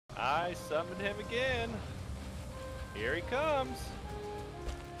I summoned him again. Here he comes.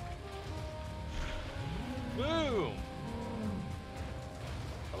 Boom.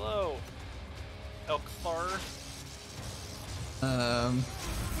 Hello, Eikthyr.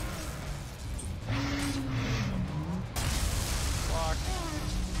 Block.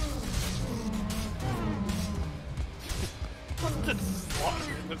 Just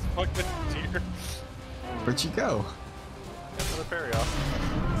slaughtering this fucking deer. Where'd you go? That's another parry off.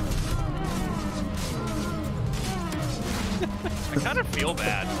 I kind of feel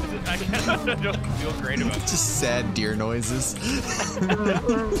bad. I kind of don't feel great about it. Just sad deer noises.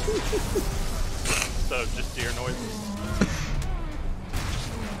 So, just deer noises.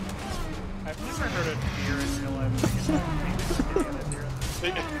 I've never heard a deer in real life.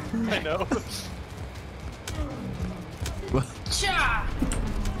 I know. Cha!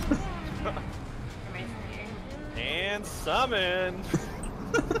 And summon.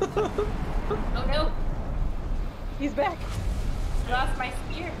 Oh no! He's back. I lost my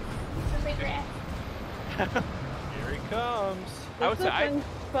spear. It's in the grass. Here he comes. I would This is say a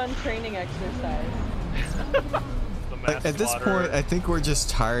fun training exercise. the mass At this slaughter. point, I think we're just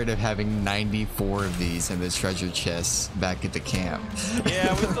tired of having 94 of these in the treasure chests back at the camp.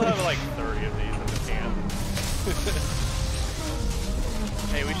 Yeah, we still have like 30 of these in the camp.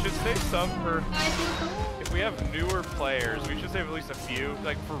 Hey, we should save some for if we have newer players. We should save at least a few,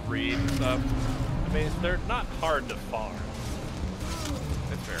 like for Reed and stuff. I mean, they're not hard to farm.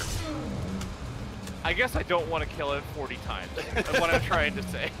 That's fair. I guess I don't want to kill it 40 times. That's what I'm trying to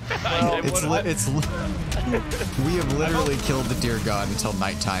say. Well, we have literally killed the deer god until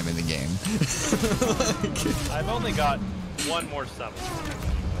nighttime in the game. I've only got one more summon.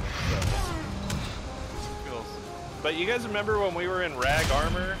 But you guys remember when we were in rag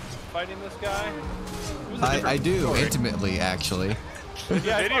armor fighting this guy? I do, story. intimately, actually.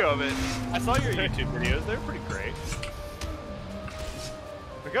 Yeah, video of it. I saw your YouTube videos. They're pretty great.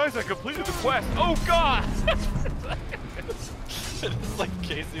 The guys that completed the quest. Oh God! It's like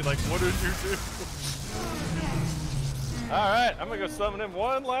Casey. Like, what did you do? All right, I'm gonna go summon him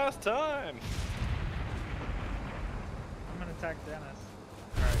one last time. I'm gonna attack Dennis.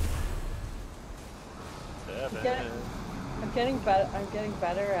 Seven. I'm getting better. I'm getting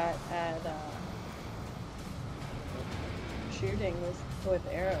better at shooting with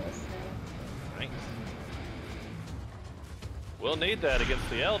arrows. Nice. We'll need that against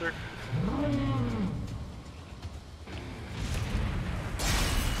the Elder.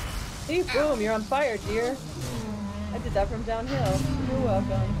 See, boom! You're on fire, dear. I did that from downhill. You're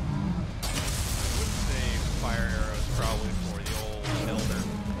welcome. I would say fire arrows probably for the old Elder.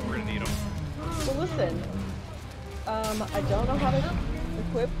 We're gonna need them. Well, listen. I don't know how to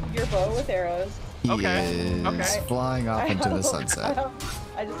equip your bow with arrows. He is flying off into the sunset.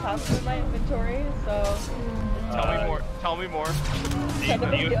 I just have them in my inventory, so. Tell me more. Tell me more.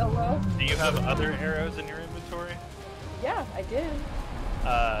 Do you have other arrows in your inventory? Yeah, I did.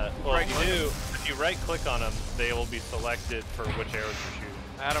 Well, if you do, if you right-click on them, they will be selected for which arrows you shoot.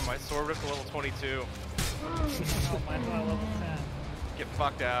 Adam, my sword whip's a level 22. Oh, mine's on level 10. Get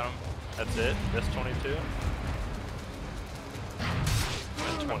fucked, Adam. That's it? Just 22?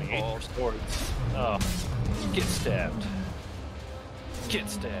 And 28 for swords. Oh. Get stabbed. Get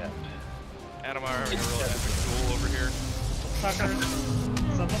stabbed. Adam, I already really epic duel over here. Suckers.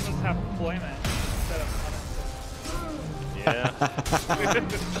 Some of us have deployment instead of Yeah.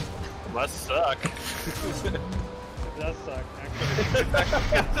 Must suck. It does suck, actually.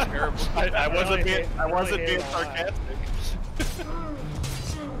 It's terrible. I wasn't really being hate it. sarcastic.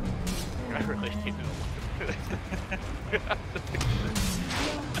 I really hate it.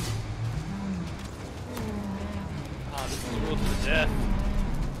 Oh, this is duel to the death.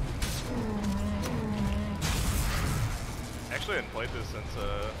 Actually, I hadn't played this since,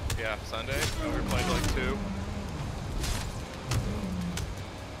 yeah, Sunday. We were playing till like 2.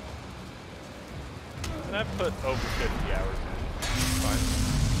 And I've put over 50 hours in. Fine.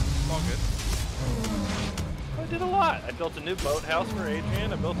 It's all good. I did a lot. I built a new boathouse for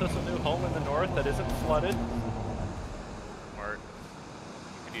Adrian. I built us a new home in the north that isn't flooded. Smart.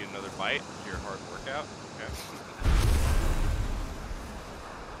 You could eat another bite for your hard workout. Okay.